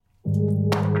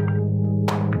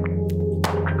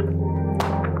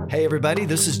Hey everybody,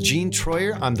 this is Gene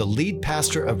Troyer. I'm the lead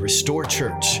pastor of Restore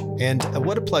Church, and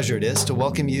what a pleasure it is to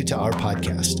welcome you to our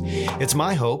podcast. It's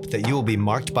my hope that you will be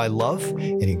marked by love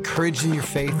and encouraged in your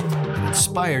faith and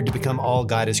inspired to become all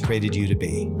God has created you to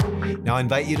be. Now I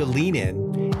invite you to lean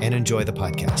in and enjoy the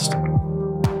podcast.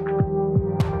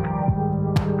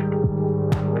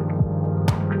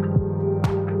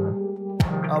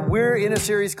 We're in a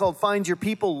series called Find Your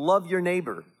People, Love Your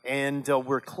Neighbor, and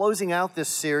we're closing out this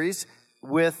series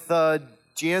with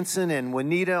Jansen and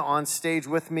Waneta on stage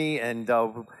with me, and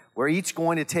we're each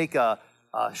going to take a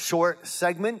short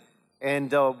segment,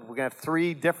 and we're going to have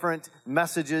three different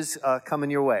messages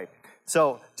coming your way.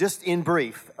 So just in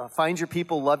brief, find your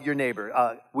people, love your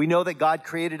neighbor. We know that God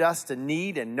created us to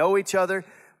need and know each other,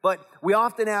 but we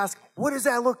often ask, what does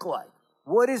that look like?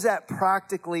 What does that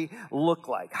practically look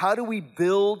like? How do we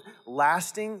build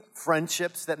lasting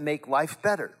friendships that make life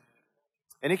better?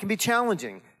 And it can be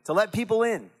challenging to let people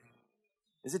in.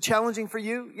 Is it challenging for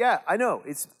you? Yeah, I know.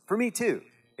 It's for me too.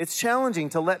 It's challenging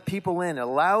to let people in,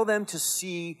 allow them to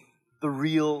see the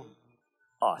real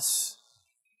us.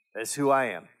 That's who I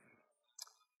am.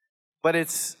 But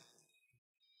there's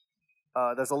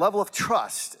a level of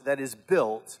trust that is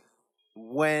built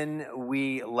when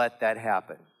we let that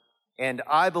happen. And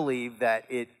I believe that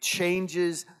it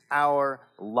changes our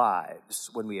lives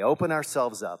when we open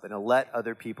ourselves up and let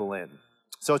other people in.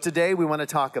 So today we want to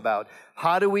talk about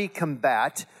how do we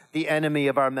combat the enemy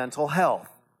of our mental health?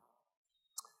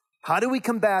 How do we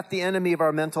combat the enemy of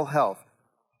our mental health?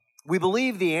 We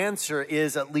believe the answer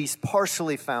is at least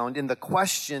partially found in the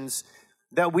questions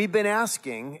that we've been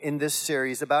asking in this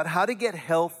series about how to get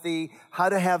healthy, how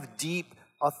to have deep,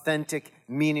 authentic,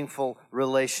 meaningful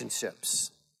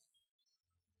relationships.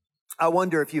 I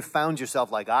wonder if you found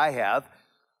yourself like I have,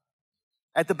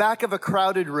 at the back of a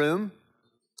crowded room,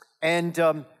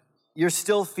 and you're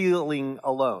still feeling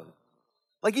alone.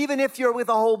 Like even if you're with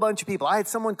a whole bunch of people. I had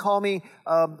someone call me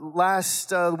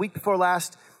the week before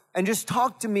last and just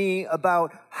talk to me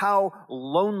about how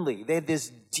lonely. They had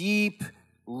this deep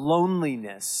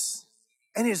loneliness.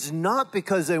 And it's not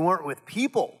because they weren't with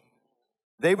people.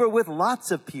 They were with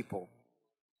lots of people.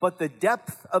 But the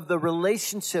depth of the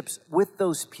relationships with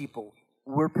those people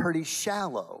were pretty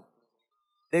shallow.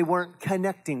 They weren't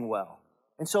connecting well.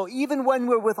 And so even when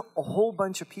we're with a whole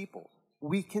bunch of people,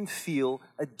 we can feel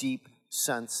a deep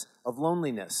sense of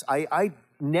loneliness. I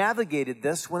navigated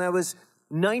this when I was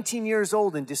 19 years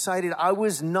old and decided I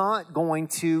was not going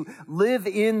to live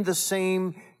in the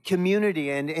same community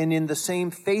and in the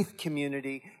same faith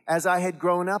community as I had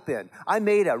grown up in. I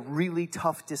made a really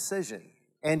tough decision.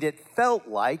 And it felt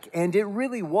like, and it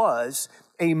really was,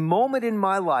 a moment in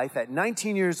my life at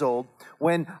 19 years old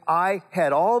when I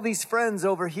had all these friends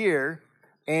over here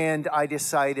and I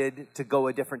decided to go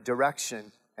a different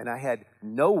direction and I had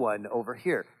no one over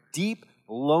here. Deep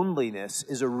loneliness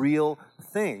is a real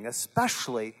thing,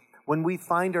 especially when we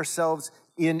find ourselves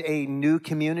in a new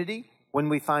community, when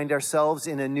we find ourselves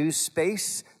in a new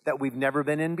space that we've never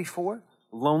been in before.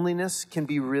 Loneliness can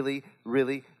be really,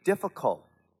 really difficult.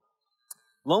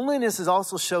 Loneliness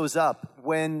also shows up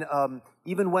when,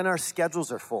 even when our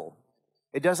schedules are full.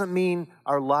 It doesn't mean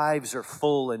our lives are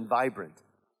full and vibrant.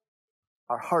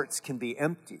 Our hearts can be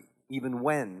empty even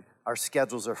when our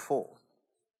schedules are full.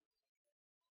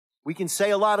 We can say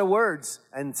a lot of words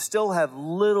and still have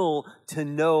little to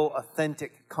no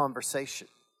authentic conversation.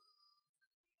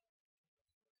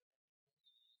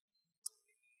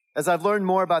 As I've learned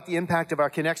more about the impact of our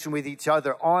connection with each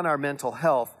other on our mental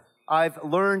health, I've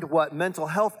learned what mental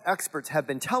health experts have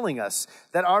been telling us,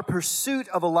 that our pursuit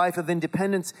of a life of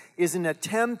independence is an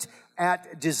attempt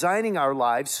at designing our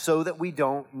lives so that we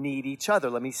don't need each other.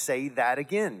 Let me say that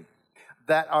again.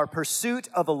 That our pursuit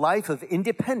of a life of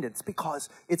independence, because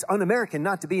it's un-American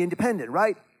not to be independent,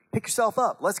 right? Pick yourself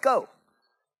up. Let's go.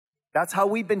 That's how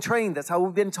we've been trained. That's how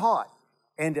we've been taught.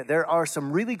 And there are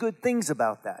some really good things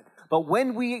about that. But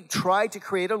when we try to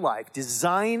create a life,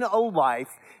 design a life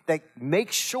that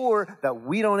makes sure that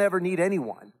we don't ever need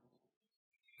anyone,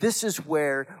 this is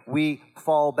where we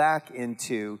fall back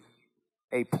into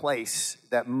a place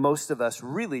that most of us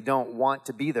really don't want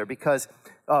to be there, because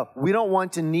we don't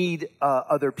want to need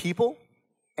other people,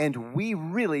 and we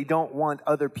really don't want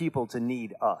other people to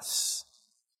need us.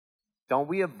 Don't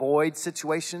we avoid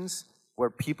situations where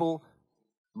people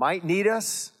might need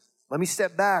us? Let me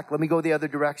step back. Let me go the other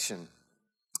direction.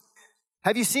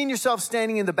 Have you seen yourself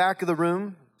standing in the back of the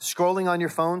room, scrolling on your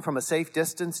phone from a safe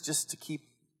distance just to keep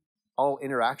all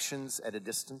interactions at a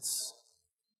distance?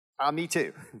 Me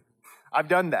too. I've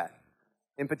done that.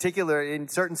 In particular, in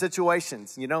certain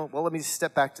situations, well, let me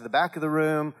step back to the back of the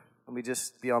room, let me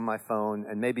just be on my phone,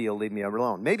 and maybe you'll leave me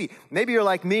alone. Maybe you're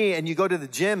like me and you go to the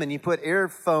gym and you put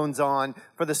earphones on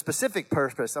for the specific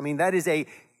purpose. I mean, that is a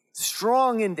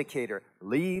strong indicator.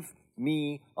 Leave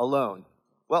me alone.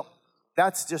 Well,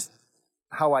 that's just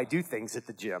how I do things at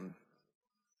the gym.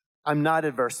 I'm not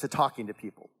adverse to talking to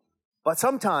people. But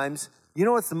sometimes, you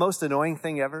know what's the most annoying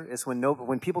thing ever? Is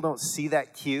when people don't see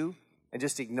that cue and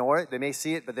just ignore it. They may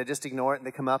see it, but they just ignore it, and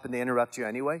they come up and they interrupt you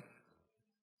anyway.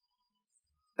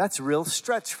 That's a real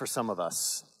stretch for some of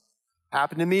us.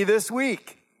 Happened to me this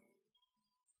week.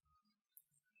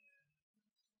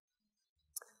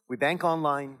 We bank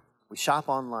online, we shop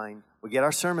online, we get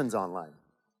our sermons online.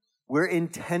 We're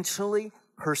intentionally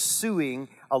pursuing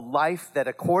a life that,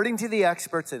 according to the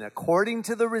experts and according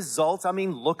to the results, I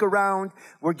mean, look around,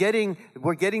 we're getting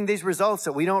these results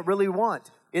that we don't really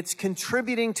want. It's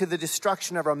contributing to the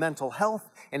destruction of our mental health,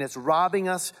 and it's robbing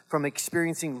us from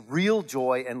experiencing real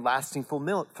joy and lasting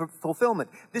fulfillment.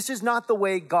 This is not the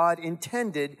way God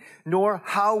intended, nor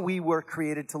how we were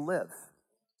created to live.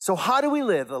 So how do we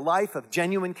live a life of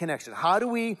genuine connection? How do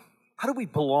we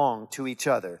belong to each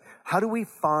other? How do we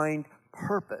find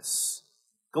purpose?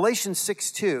 Galatians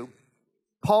 6:2,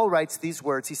 Paul writes these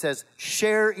words. He says,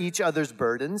 share each other's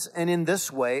burdens, and in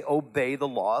this way obey the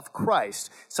law of Christ.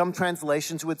 Some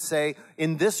translations would say,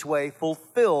 in this way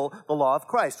fulfill the law of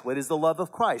Christ. What is the love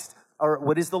of Christ? Or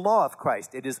what is the law of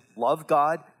Christ? It is love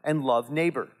God and love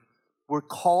neighbor. We're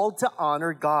called to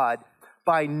honor God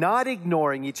by not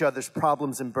ignoring each other's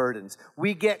problems and burdens.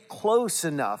 We get close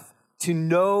enough to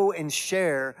know and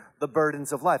share the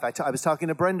burdens of life. I was talking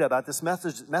to Brenda about this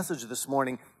message this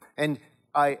morning, and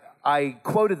I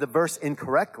quoted the verse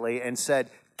incorrectly and said,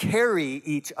 carry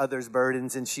each other's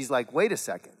burdens, and she's like, wait a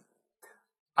second.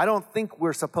 I don't think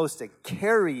we're supposed to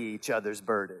carry each other's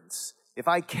burdens. If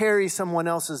I carry someone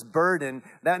else's burden,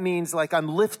 that means like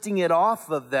I'm lifting it off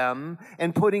of them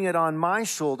and putting it on my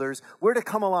shoulders. We're to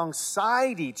come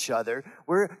alongside each other.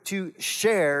 We're to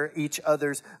share each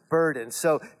other's burdens.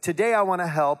 So today I want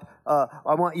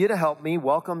you to help me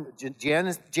welcome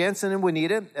Jansen and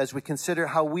Waneta as we consider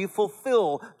how we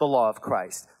fulfill the law of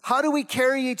Christ. How do we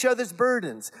carry each other's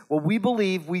burdens? Well, we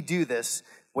believe we do this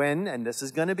when, and this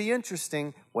is going to be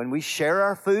interesting, when we share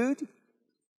our food,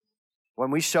 when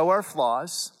we show our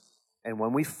flaws, and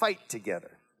when we fight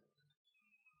together.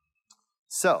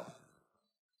 So,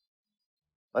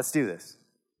 let's do this.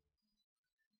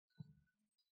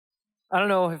 I don't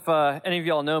know if any of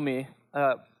y'all know me.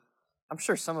 I'm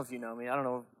sure some of you know me. I don't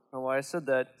know why I said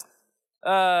that.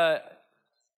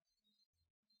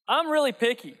 I'm really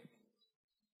picky.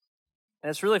 And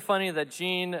it's really funny that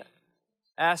Gene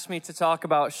asked me to talk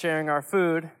about sharing our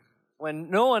food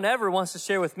when no one ever wants to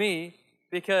share with me,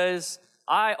 because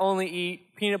I only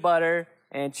eat peanut butter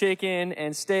and chicken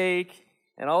and steak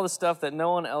and all the stuff that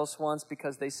no one else wants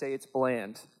because they say it's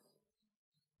bland.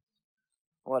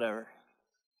 Whatever.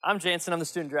 I'm Jansen. I'm the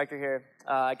student director here.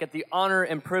 I get the honor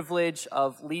and privilege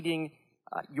of leading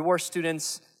your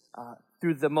students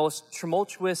through the most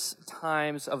tumultuous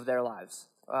times of their lives,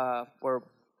 where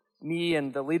me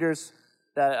and the leaders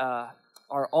that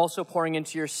are also pouring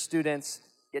into your students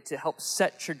get to help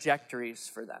set trajectories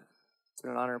for them. It's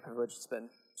been an honor and privilege. It's been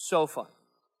so fun.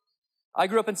 I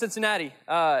grew up in Cincinnati.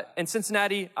 In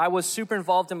Cincinnati, I was super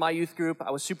involved in my youth group.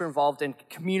 I was super involved in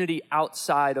community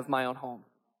outside of my own home.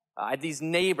 I had these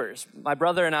neighbors. My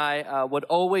brother and I would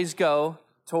always go,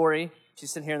 Tori,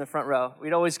 she's sitting here in the front row,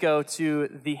 we'd always go to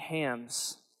the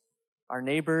Hams. Our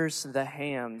neighbors, the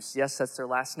Hams. Yes, that's their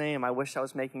last name. I wish I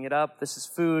was making it up. This is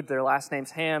food. Their last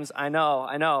name's Hams. I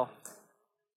know.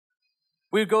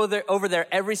 We would go over there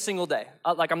every single day.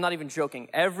 Like, I'm not even joking.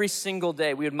 Every single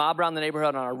day, we would mob around the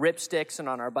neighborhood on our ripsticks and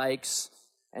on our bikes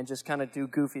and just kind of do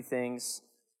goofy things.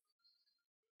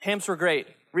 Hams were great.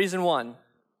 Reason one,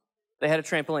 they had a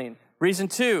trampoline. Reason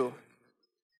two,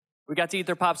 we got to eat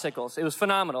their popsicles. It was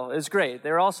phenomenal. It was great.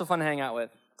 They were also fun to hang out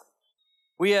with.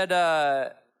 We had,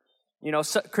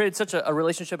 created such a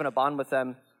relationship and a bond with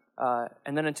them.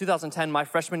 And then in 2010, my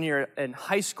freshman year in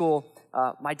high school,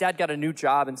 my dad got a new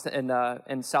job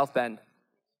in South Bend,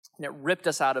 and it ripped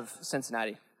us out of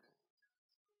Cincinnati,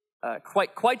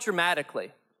 quite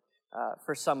dramatically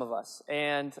for some of us.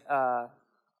 And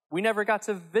we never got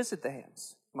to visit the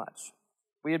Hams much.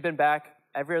 We had been back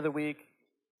every other week,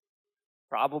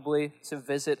 probably to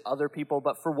visit other people,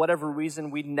 but for whatever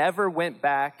reason, we never went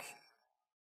back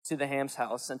to the Hams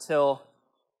house until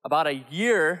about a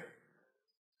year.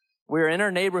 We were in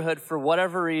our neighborhood for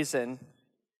whatever reason,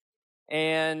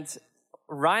 and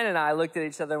Ryan and I looked at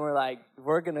each other and we're like,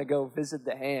 we're going to go visit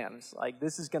the Hams. Like,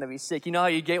 this is going to be sick. You know how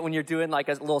you get when you're doing like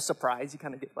a little surprise? You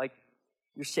kind of get like,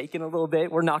 you're shaking a little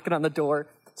bit. We're knocking on the door.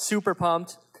 super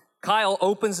pumped. Kyle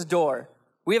opens the door.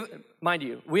 Mind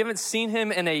you, we haven't seen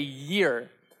him in a year.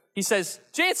 He says,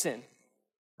 Jansen,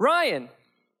 Ryan,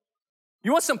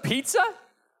 you want some pizza?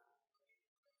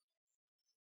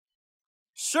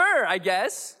 Sure, I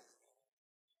guess.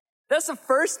 That's the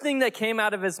first thing that came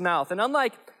out of his mouth. And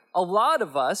unlike a lot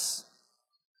of us,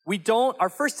 our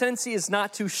first tendency is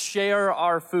not to share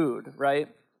our food, right?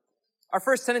 Our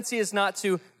first tendency is not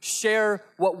to share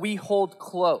what we hold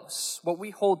close, what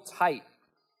we hold tight.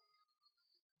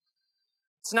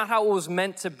 It's not how it was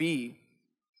meant to be.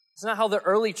 It's not how the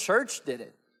early church did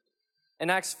it. In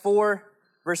Acts 4,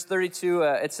 verse 32,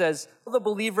 it says, the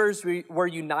believers were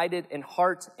united in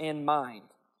heart and mind,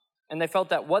 and they felt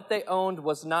that what they owned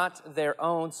was not their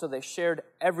own, so they shared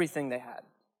everything they had.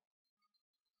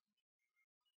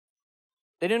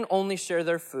 They didn't only share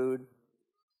their food.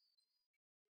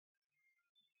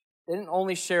 They didn't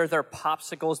only share their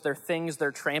popsicles, their things,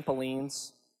 their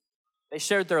trampolines. They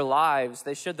shared their lives.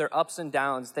 They shared their ups and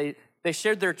downs. They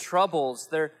shared their troubles,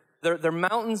 their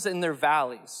mountains and their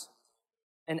valleys,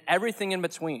 and everything in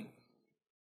between.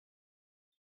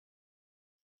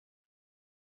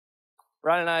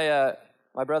 Ryan and I,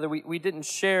 my brother, we didn't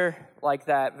share like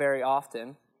that very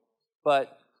often,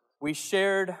 but we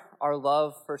shared our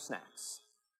love for snacks.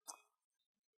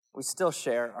 We still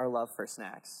share our love for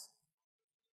snacks.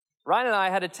 Ryan and I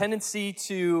had a tendency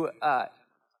to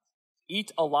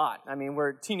eat a lot. I mean,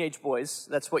 we're teenage boys.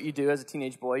 That's what you do as a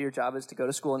teenage boy. Your job is to go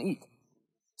to school and eat.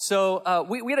 So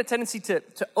we had a tendency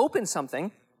to open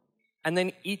something and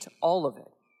then eat all of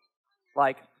it.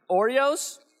 Like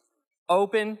Oreos,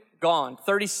 open, gone.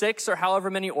 36 or however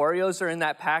many Oreos are in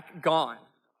that pack, gone.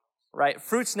 Right?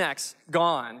 Fruit snacks,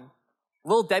 gone.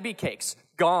 Little Debbie cakes,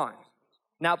 gone.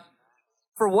 Now,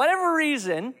 for whatever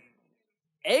reason,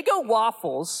 Eggo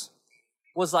waffles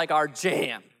was like our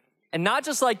jam. And not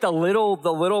just like the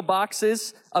little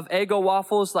boxes of Eggo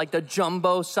waffles, like the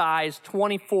jumbo size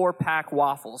 24-pack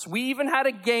waffles. We even had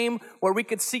a game where we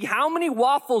could see how many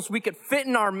waffles we could fit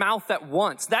in our mouth at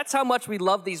once. That's how much we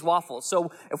love these waffles.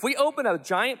 So if we open a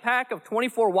giant pack of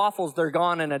 24 waffles, they're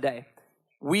gone in a day.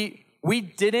 We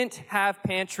didn't have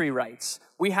pantry rights.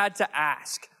 We had to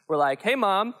ask. We're like, hey,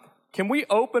 Mom, can we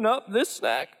open up this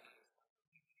snack?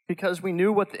 Because we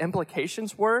knew what the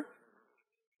implications were.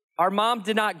 Our mom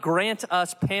did not grant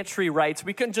us pantry rights.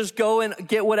 We couldn't just go and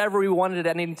get whatever we wanted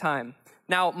at any time.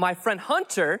 Now, my friend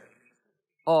Hunter,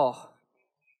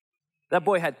 that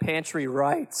boy had pantry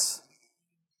rights.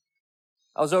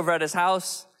 I was over at his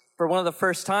house for one of the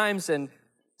first times, and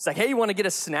he's like, hey, you want to get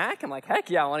a snack? I'm like,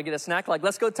 heck yeah, I want to get a snack. Like,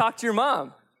 let's go talk to your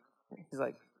mom. He's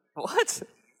like, what?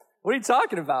 What are you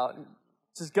talking about?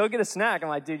 Just go get a snack. I'm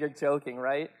like, dude, you're joking,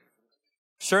 right?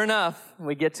 Sure enough,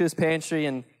 we get to his pantry,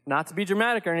 and not to be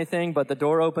dramatic or anything, but the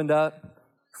door opened up,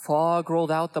 fog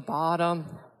rolled out the bottom,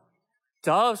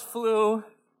 doves flew,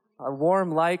 a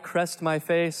warm light caressed my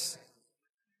face.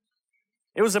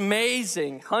 It was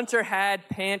amazing. Hunter had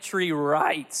pantry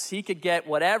rights. He could get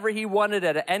whatever he wanted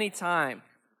at any time.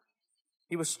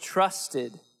 He was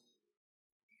trusted.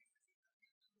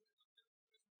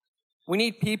 We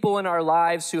need people in our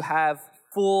lives who have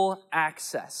full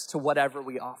access to whatever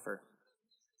we offer.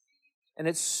 And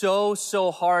it's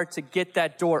so hard to get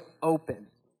that door open.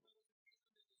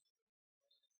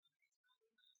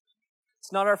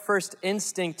 It's not our first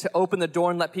instinct to open the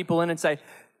door and let people in and say,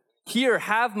 here,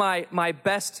 have my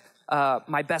best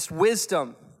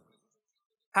wisdom.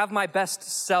 Have my best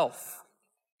self.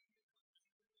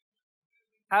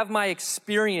 Have my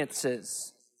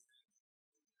experiences.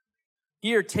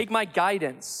 Here, take my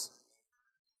guidance.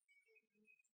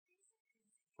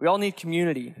 We all need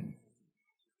community.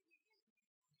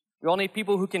 We all need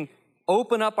people who can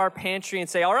open up our pantry and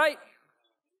say, all right,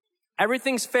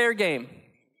 everything's fair game.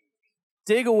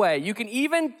 Dig away. You can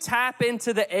even tap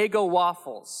into the Eggo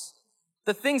waffles.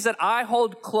 The things that I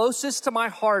hold closest to my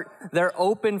heart, they're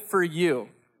open for you.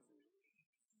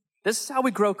 This is how we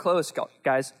grow close,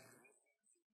 guys.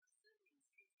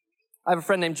 I have a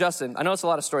friend named Justin. I know it's a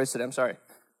lot of stories today. I'm sorry.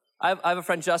 I have a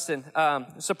friend, Justin,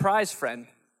 surprise friend.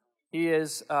 He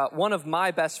is one of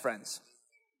my best friends.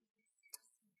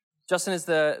 Justin is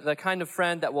the kind of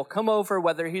friend that will come over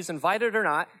whether he's invited or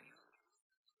not,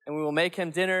 and we will make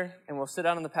him dinner, and we'll sit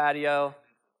out on the patio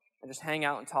and just hang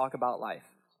out and talk about life.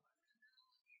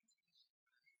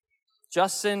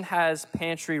 Justin has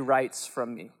pantry rights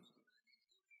from me.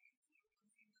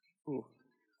 Ooh.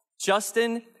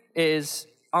 Justin is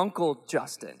Uncle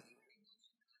Justin.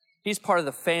 He's part of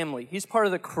the family. He's part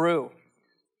of the crew.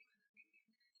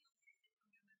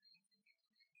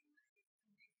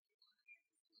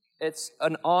 It's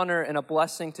an honor and a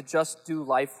blessing to just do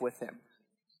life with him.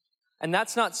 And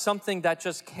that's not something that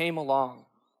just came along.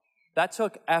 That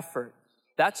took effort.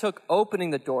 That took opening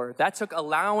the door. That took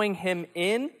allowing him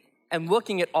in and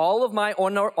looking at all of my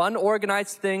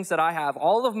unorganized things that I have,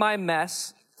 all of my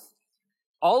mess,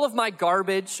 all of my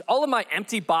garbage, all of my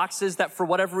empty boxes that for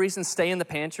whatever reason stay in the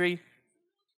pantry.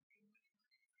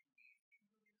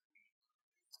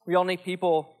 We all need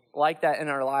people like that in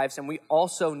our lives, and we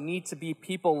also need to be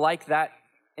people like that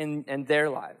in their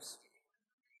lives.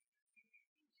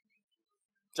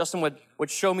 Justin would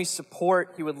show me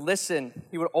support. He would listen.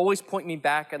 He would always point me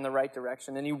back in the right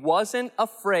direction. And he wasn't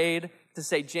afraid to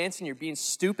say, Jansen, you're being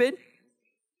stupid.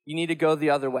 You need to go the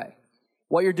other way.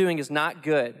 What you're doing is not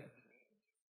good.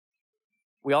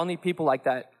 We all need people like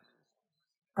that.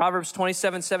 Proverbs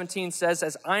 27:17 says,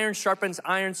 as iron sharpens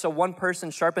iron, so one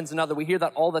person sharpens another. We hear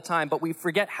that all the time, but we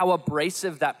forget how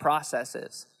abrasive that process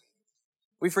is.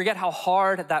 We forget how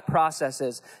hard that process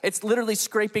is. It's literally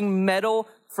scraping metal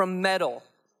from metal.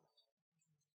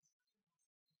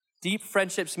 Deep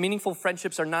friendships, meaningful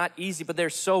friendships are not easy, but they're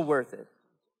so worth it.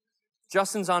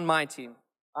 Justin's on my team.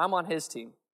 I'm on his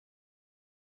team.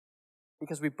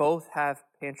 Because we both have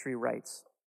pantry rights.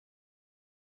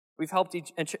 We've helped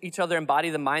each other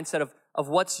embody the mindset of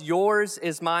what's yours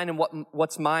is mine and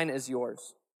what's mine is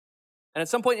yours. And at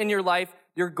some point in your life,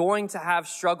 you're going to have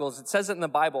struggles. It says it in the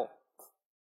Bible.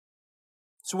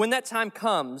 So when that time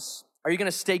comes, are you going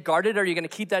to stay guarded? Are you going to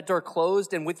keep that door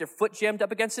closed and with your foot jammed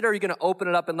up against it? Or are you going to open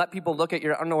it up and let people look at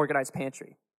your unorganized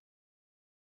pantry?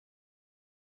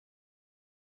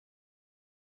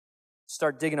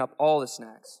 Start digging up all the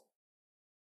snacks.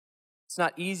 It's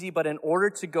not easy, but in order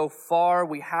to go far,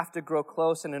 we have to grow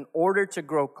close. And in order to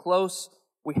grow close,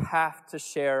 we have to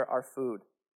share our food.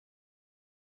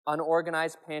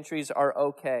 Unorganized pantries are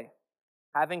okay.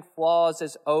 Having flaws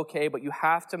is okay, but you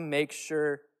have to make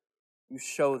sure you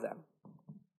show them.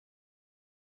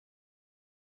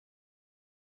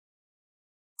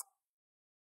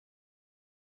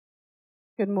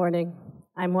 Good morning.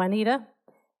 I'm Waneta.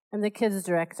 I'm the kids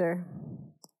director,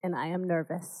 and I am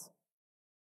nervous.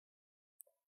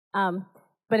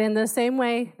 But in the same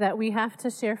way that we have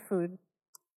to share food,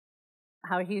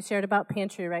 how he shared about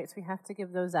pantry rights, we have to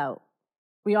give those out.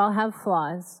 We all have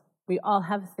flaws. We all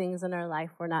have things in our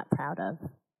life we're not proud of,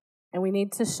 and we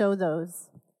need to show those.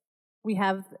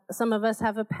 Some of us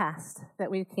have a past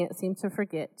that we can't seem to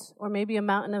forget, or maybe a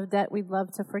mountain of debt we'd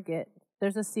love to forget.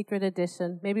 There's a secret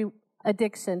addiction, maybe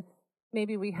addiction.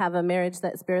 Maybe we have a marriage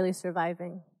that's barely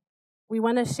surviving. We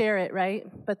want to share it, right?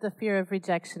 But the fear of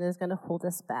rejection is going to hold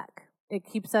us back. It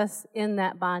keeps us in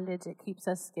that bondage. It keeps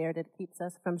us scared. It keeps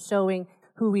us from showing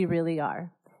who we really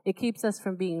are. It keeps us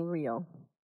from being real.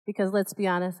 Because let's be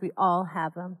honest, we all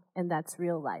have them, and that's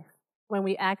real life. When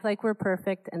we act like we're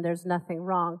perfect and there's nothing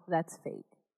wrong, that's fake.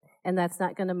 And that's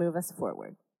not going to move us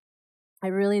forward. I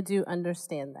really do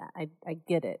understand that. I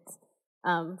get it.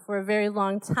 For a very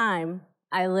long time,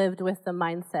 I lived with the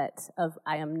mindset of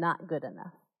I am not good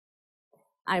enough.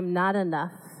 I'm not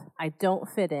enough. I don't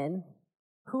fit in.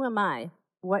 Who am I?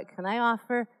 What can I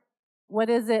offer? What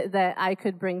is it that I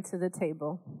could bring to the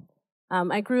table?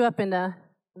 I grew up in a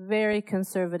very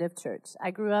conservative church.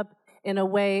 I grew up in a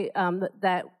way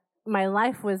that my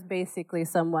life was basically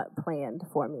somewhat planned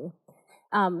for me.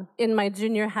 In my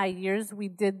junior high years, we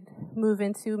did move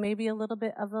into maybe a little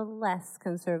bit of a less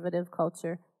conservative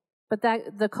culture. But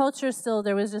the culture still,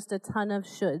 there was just a ton of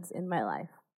shoulds in my life.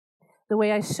 The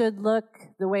way I should look,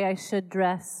 the way I should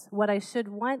dress, what I should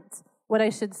want, what I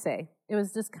should say. It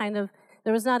was just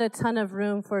there was not a ton of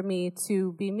room for me,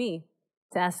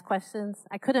 to ask questions.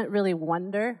 I couldn't really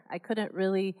wonder. I couldn't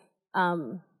really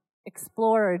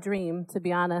explore or dream, to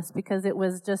be honest, because it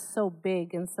was just so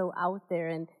big and so out there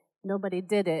and nobody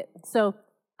did it. So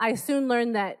I soon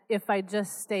learned that if I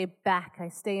just stay back, I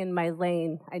stay in my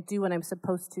lane, I do what I'm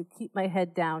supposed to, keep my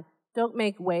head down, don't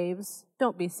make waves,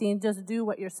 don't be seen, just do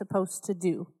what you're supposed to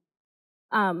do.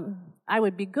 I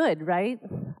would be good, right?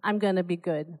 I'm going to be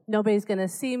good. Nobody's going to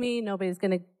see me, nobody's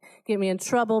going to get me in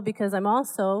trouble because I'm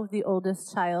also the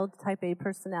oldest child, type A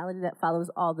personality that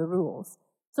follows all the rules.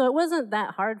 So it wasn't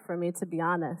that hard for me, to be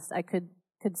honest. I could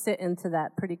sit into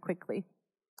that pretty quickly.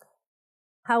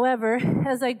 However,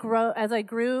 as I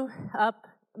grew up,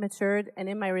 matured, and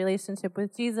in my relationship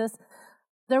with Jesus,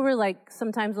 there were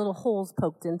sometimes little holes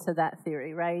poked into that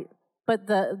theory, right? But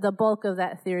the bulk of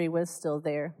that theory was still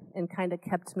there and kind of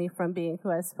kept me from being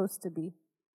who I was supposed to be.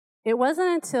 It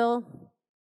wasn't until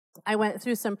I went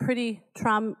through some pretty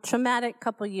traumatic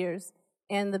couple years,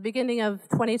 and the beginning of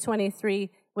 2023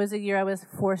 was a year I was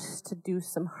forced to do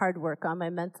some hard work on my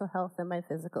mental health and my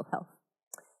physical health.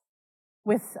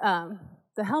 With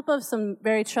the help of some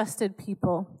very trusted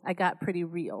people, I got pretty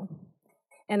real.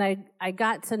 And I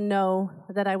got to know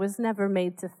that I was never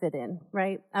made to fit in,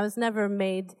 right? I was never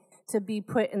made to be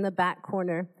put in the back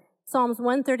corner. Psalms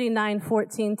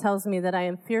 139:14 tells me that I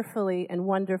am fearfully and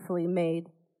wonderfully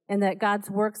made, and that God's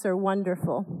works are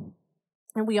wonderful.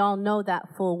 And we all know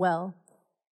that full well.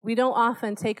 We don't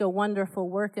often take a wonderful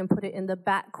work and put it in the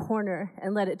back corner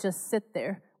and let it just sit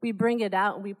there. We bring it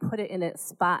out and we put it in its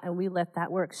spot and we let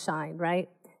that work shine, right?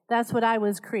 That's what I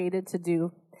was created to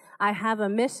do. I have a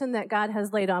mission that God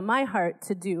has laid on my heart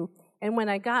to do. And when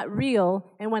I got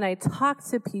real and when I talked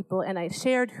to people and I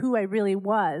shared who I really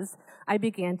was, I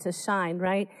began to shine,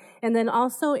 right? And then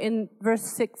also in verse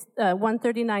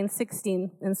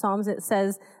 139:16 in Psalms, it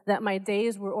says that my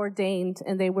days were ordained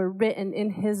and they were written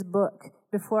in his book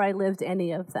before I lived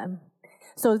any of them.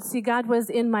 So see, God was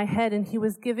in my head and he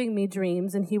was giving me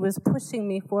dreams and he was pushing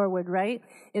me forward, right?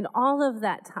 In all of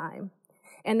that time.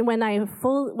 And when I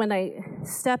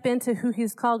step into who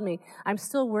he's called me, I'm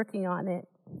still working on it,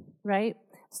 right?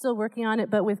 Still working on it,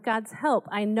 but with God's help,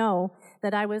 I know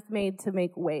that I was made to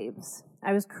make waves.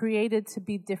 I was created to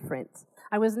be different.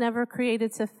 I was never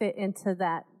created to fit into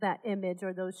that image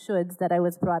or those shoulds that I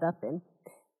was brought up in.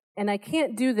 And I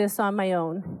can't do this on my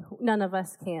own. None of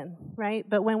us can, right?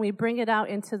 But when we bring it out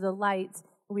into the light,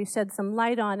 we shed some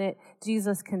light on it,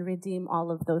 Jesus can redeem all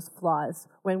of those flaws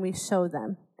when we show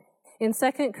them. In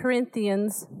 2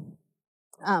 Corinthians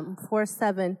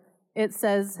 4:7, it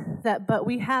says that, but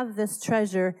we have this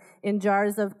treasure in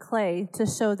jars of clay to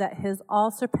show that his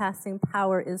all-surpassing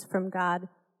power is from God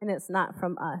and it's not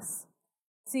from us.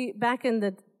 See, back in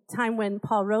the time when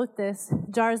Paul wrote this,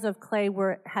 jars of clay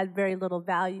had very little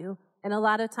value. And a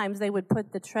lot of times they would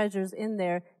put the treasures in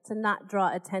there to not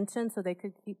draw attention so they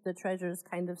could keep the treasures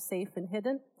kind of safe and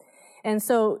hidden. And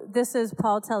so this is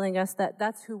Paul telling us that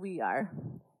that's who we are.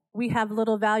 We have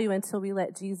little value until we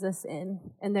let Jesus in,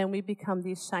 and then we become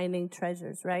these shining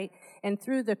treasures, right? And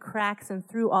through the cracks and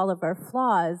through all of our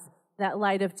flaws, that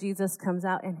light of Jesus comes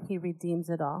out and he redeems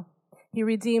it all. He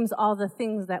redeems all the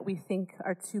things that we think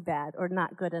are too bad or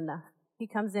not good enough. He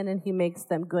comes in and he makes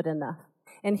them good enough.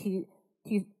 And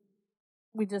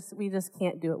we just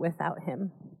can't do it without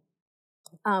him.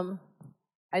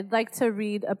 I'd like to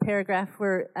read a paragraph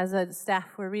where, as a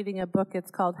staff, we're reading a book.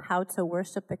 It's called How to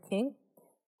Worship a King.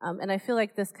 And I feel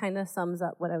like this kind of sums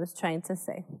up what I was trying to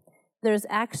say. There's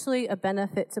actually a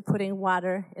benefit to putting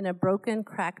water in a broken,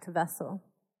 cracked vessel.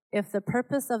 If the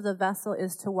purpose of the vessel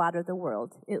is to water the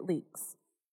world, it leaks.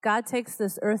 God takes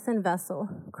this earthen vessel,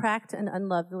 cracked and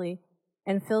unlovely,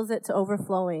 and fills it to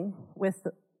overflowing with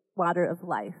the water of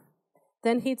life.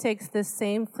 Then he takes this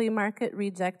same flea market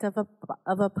reject of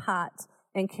a pot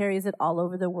and carries it all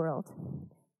over the world.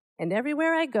 And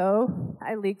everywhere I go,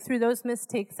 I leak through those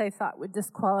mistakes I thought would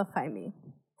disqualify me.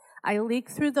 I leak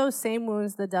through those same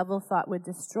wounds the devil thought would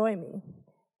destroy me.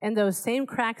 And those same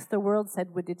cracks the world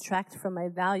said would detract from my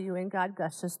value, and God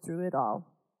gushes through it all.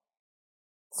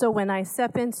 So when I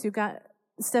step into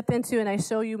and I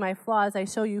show you my flaws, I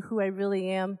show you who I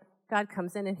really am, God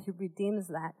comes in and he redeems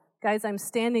that. Guys, I'm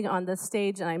standing on the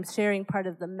stage and I'm sharing part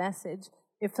of the message.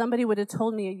 If somebody would have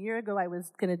told me a year ago I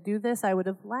was going to do this, I would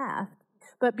have laughed.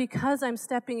 But because I'm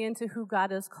stepping into who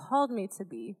God has called me to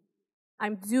be,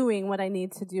 I'm doing what I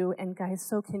need to do, and guys,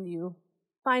 so can you.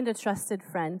 Find a trusted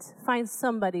friend. Find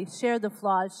somebody. Share the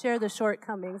flaws. Share the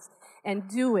shortcomings. And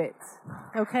do it.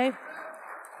 Okay?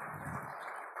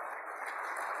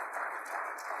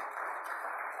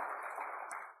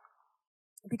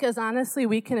 Because honestly,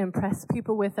 we can impress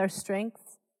people with our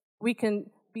strengths. We can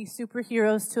be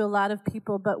superheroes to a lot of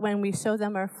people, but when we show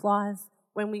them our flaws,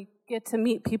 when we get to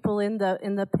meet people in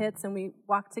the pits and we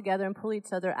walk together and pull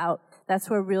each other out,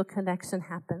 that's where real connection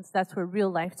happens. That's where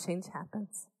real life change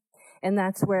happens. And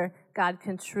that's where God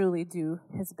can truly do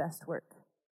his best work.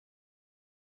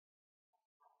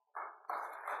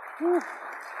 Woo.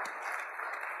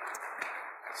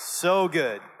 So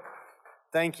good.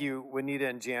 Thank you, Waneta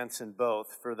and Jansen,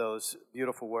 both, for those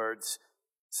beautiful words.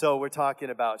 So we're talking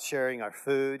about sharing our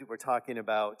food. We're talking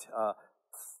about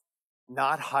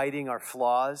not hiding our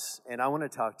flaws. And I want to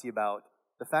talk to you about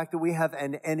the fact that we have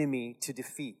an enemy to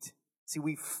defeat. See,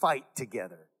 we fight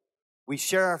together. We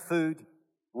share our food.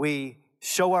 We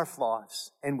show our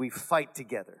flaws, and we fight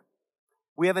together.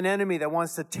 We have an enemy that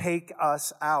wants to take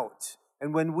us out.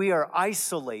 And when we are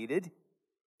isolated,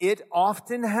 it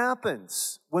often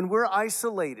happens. When we're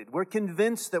isolated, we're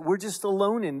convinced that we're just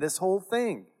alone in this whole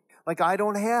thing. Like, I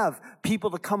don't have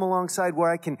people to come alongside where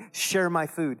I can share my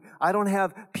food. I don't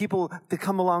have people to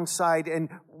come alongside and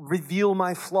reveal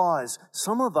my flaws.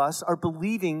 Some of us are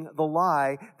believing the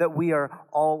lie that we are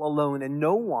all alone and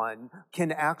no one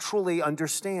can actually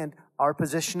understand our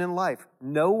position in life.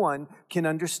 No one can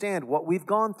understand what we've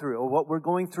gone through or what we're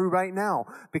going through right now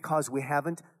because we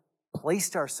haven't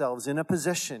placed ourselves in a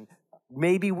position.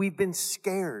 Maybe we've been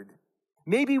scared.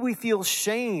 Maybe we feel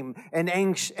shame and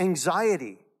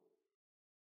anxiety.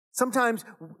 Sometimes,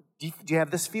 do you have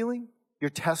this feeling? Your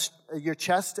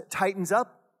chest tightens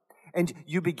up and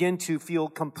you begin to feel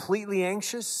completely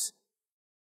anxious.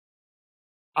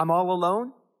 I'm all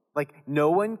alone. Like no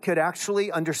one could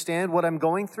actually understand what I'm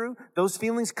going through. Those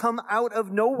feelings come out of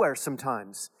nowhere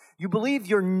sometimes. You believe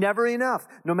you're never enough.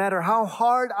 No matter how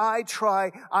hard I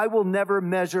try, I will never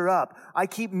measure up. I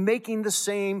keep making the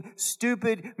same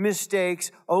stupid mistakes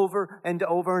over and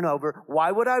over and over.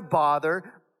 Why would I bother?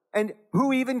 And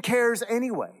who even cares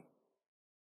anyway?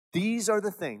 These are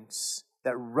the things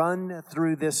that run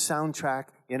through this soundtrack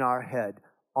in our head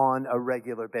on a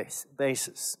regular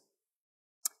basis.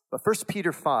 But 1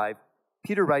 Peter 5,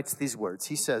 Peter writes these words.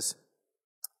 He says,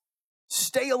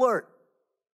 stay alert.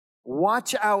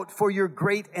 Watch out for your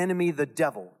great enemy, the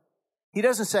devil. He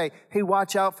doesn't say, hey,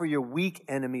 watch out for your weak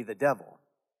enemy, the devil.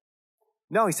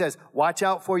 No, he says, watch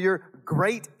out for your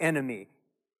great enemy.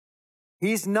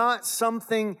 He's not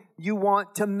something you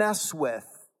want to mess with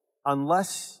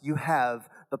unless you have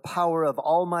the power of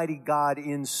Almighty God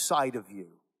inside of you.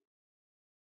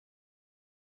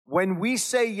 When we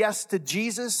say yes to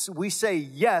Jesus, we say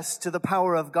yes to the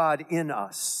power of God in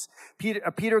us.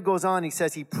 Peter goes on, he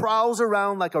says, he prowls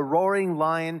around like a roaring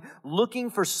lion looking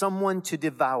for someone to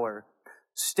devour.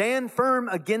 Stand firm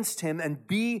against him and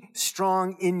be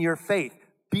strong in your faith.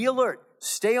 Be alert.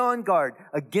 Stay on guard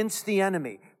against the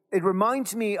enemy. It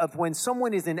reminds me of when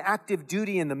someone is in active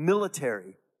duty in the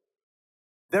military.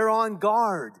 They're on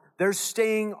guard. They're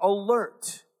staying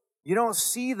alert. You don't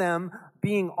see them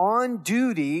being on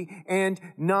duty and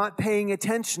not paying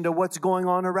attention to what's going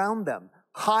on around them.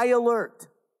 High alert.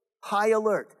 High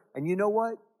alert. And you know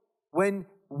what? When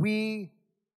we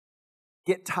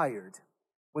get tired,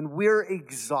 when we're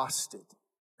exhausted,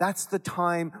 that's the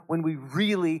time when we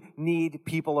really need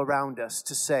people around us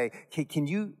to say, hey, can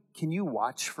you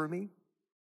watch for me?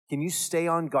 Can you stay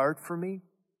on guard for me?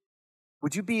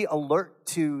 Would you be alert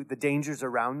to the dangers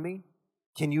around me?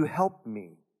 Can you help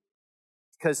me?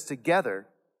 Because together,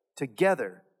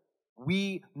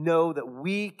 we know that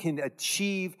we can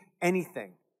achieve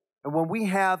anything. And when we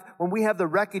have the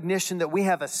recognition that we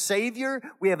have a Savior,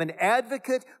 we have an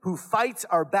advocate who fights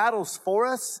our battles for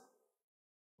us,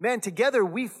 man, together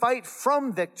we fight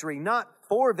from victory, not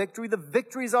for victory. The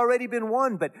victory's already been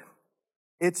won, but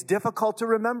it's difficult to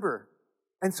remember.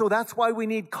 And so that's why we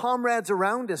need comrades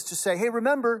around us to say, hey,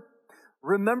 remember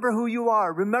who you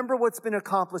are. Remember what's been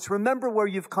accomplished. Remember where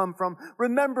you've come from.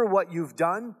 Remember what you've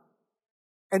done.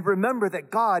 And remember that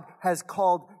God has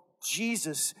called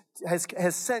Jesus,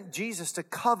 has sent Jesus to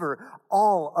cover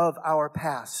all of our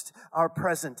past, our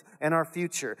present, and our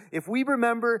future. If we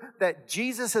remember that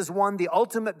Jesus has won the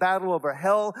ultimate battle over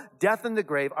hell, death, and the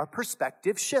grave, our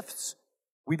perspective shifts.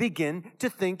 We begin to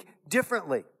think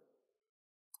differently.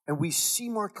 And we see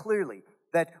more clearly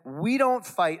that we don't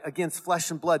fight against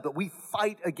flesh and blood, but we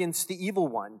fight against the evil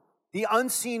one, the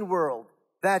unseen world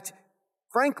that,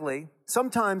 frankly,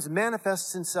 sometimes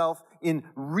manifests itself in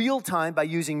real time by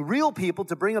using real people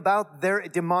to bring about their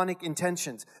demonic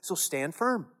intentions. So stand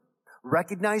firm.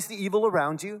 Recognize the evil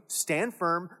around you. Stand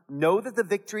firm. Know that the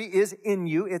victory is in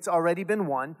you. It's already been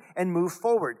won. And move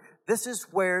forward. This is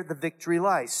where the victory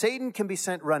lies. Satan can be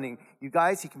sent running. You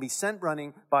guys, he can be sent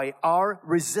running by our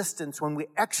resistance when we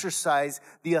exercise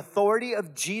the authority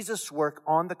of Jesus' work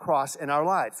on the cross in our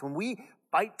lives. When we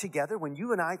fight together, when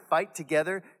you and I fight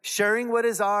together, sharing what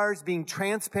is ours, being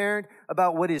transparent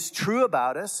about what is true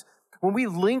about us, when we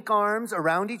link arms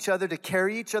around each other to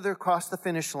carry each other across the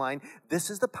finish line,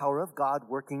 this is the power of God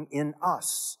working in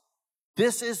us.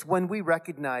 This is when we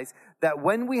recognize that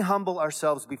when we humble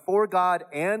ourselves before God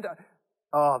and,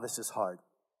 this is hard.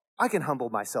 I can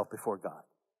humble myself before God.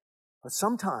 But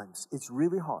sometimes it's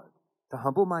really hard to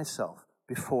humble myself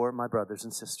before my brothers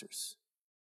and sisters.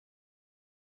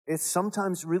 It's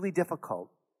sometimes really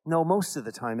difficult. No, most of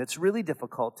the time it's really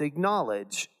difficult to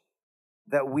acknowledge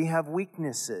that we have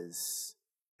weaknesses,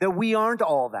 that we aren't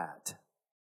all that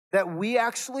we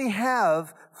actually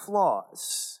have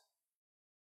flaws.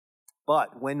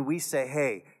 But when we say,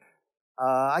 hey,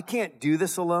 I can't do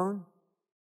this alone,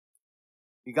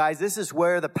 you guys, this is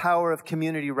where the power of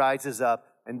community rises up,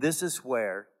 and this is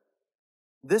where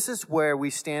we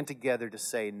stand together to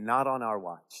say, not on our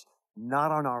watch.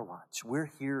 Not on our watch. We're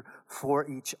here for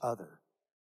each other.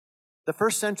 The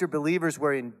first century believers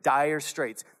were in dire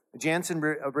straits. Jansen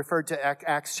referred to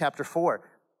Acts chapter 4.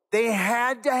 They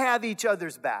had to have each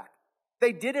other's back.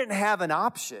 They didn't have an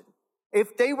option.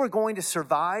 If they were going to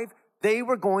survive, they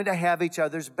were going to have each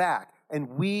other's back.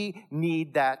 And we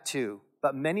need that too.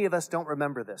 But many of us don't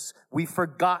remember this. We've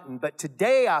forgotten. But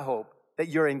today I hope that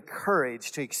you're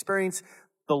encouraged to experience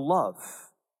the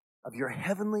love of your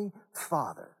heavenly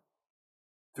Father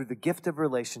through the gift of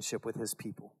relationship with his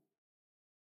people.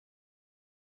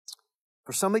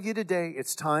 For some of you today,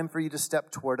 it's time for you to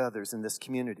step toward others in this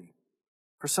community.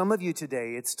 For some of you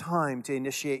today, it's time to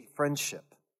initiate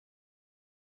friendship,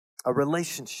 a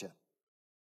relationship.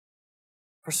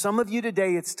 For some of you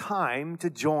today, it's time to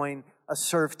join a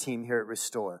serve team here at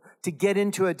Restore, to get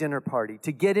into a dinner party,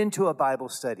 to get into a Bible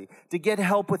study, to get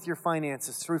help with your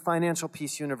finances through Financial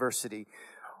Peace University.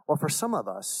 Or for some of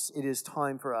us, it is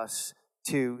time for us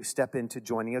to step into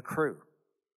joining a crew.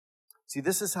 See,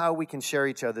 this is how we can share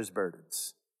each other's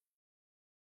burdens.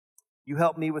 You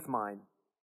help me with mine,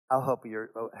 I'll help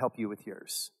you with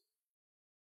yours.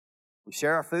 We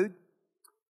share our food,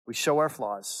 we show our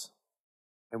flaws,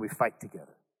 and we fight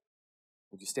together.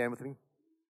 Would you stand with me?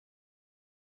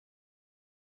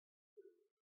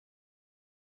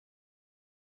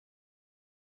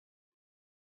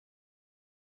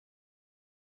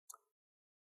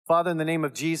 Father, in the name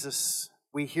of Jesus,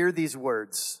 we hear these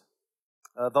words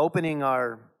of opening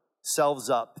ourselves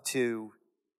up to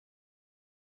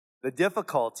the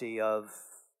difficulty of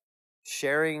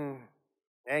sharing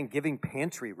and giving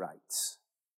pantry rights,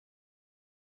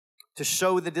 to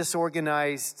show the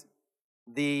disorganized,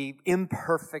 the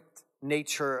imperfect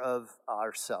nature of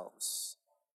ourselves,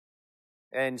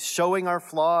 and showing our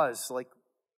flaws. Like,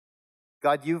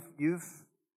 God, you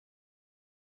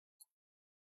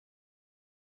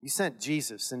sent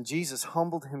Jesus, and Jesus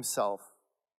humbled himself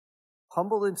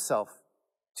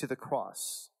to the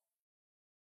cross.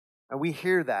 And we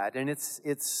hear that, and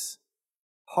it's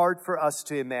hard for us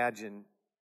to imagine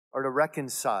or to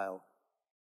reconcile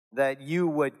that you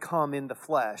would come in the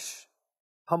flesh,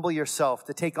 humble yourself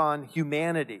to take on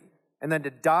humanity, and then to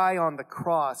die on the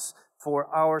cross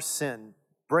for our sin,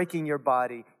 breaking your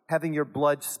body, having your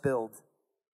blood spilled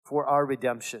for our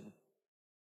redemption.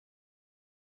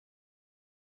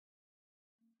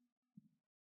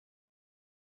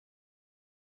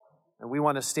 And we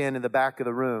want to stand in the back of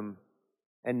the room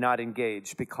and not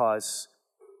engage because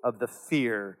of the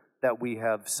fear that we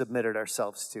have submitted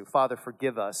ourselves to. Father,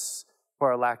 forgive us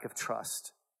for our lack of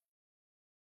trust,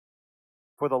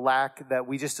 for the lack that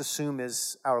we just assume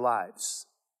is our lives.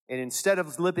 And instead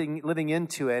of living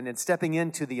into it and stepping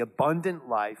into the abundant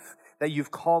life that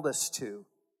you've called us to,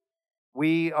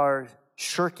 we are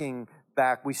shirking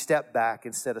back. We step back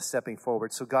instead of stepping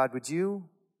forward. So God, would you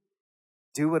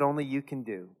do what only you can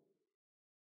do?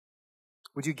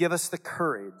 Would you give us the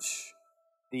courage,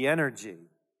 the energy?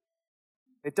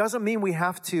 It doesn't mean we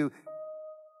have to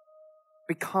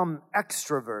become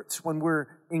extroverts when we're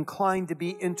inclined to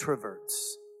be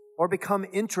introverts, or become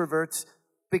introverts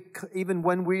even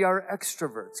when we are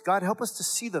extroverts. God, help us to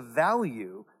see the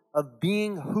value of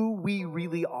being who we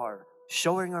really are,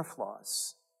 showing our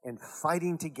flaws and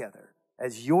fighting together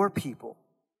as your people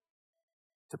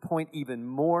to point even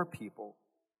more people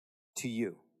to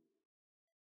you.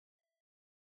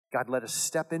 God, let us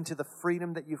step into the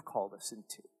freedom that you've called us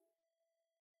into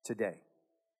today.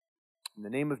 In the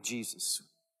name of Jesus,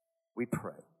 we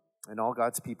pray. And all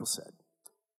God's people said,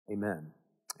 amen.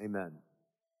 Amen.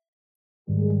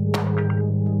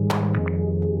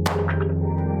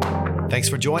 Thanks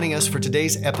for joining us for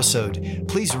today's episode.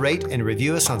 Please rate and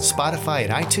review us on Spotify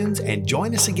and iTunes, and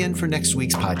join us again for next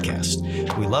week's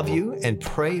podcast. We love you and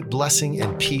pray blessing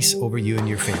and peace over you and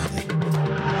your family.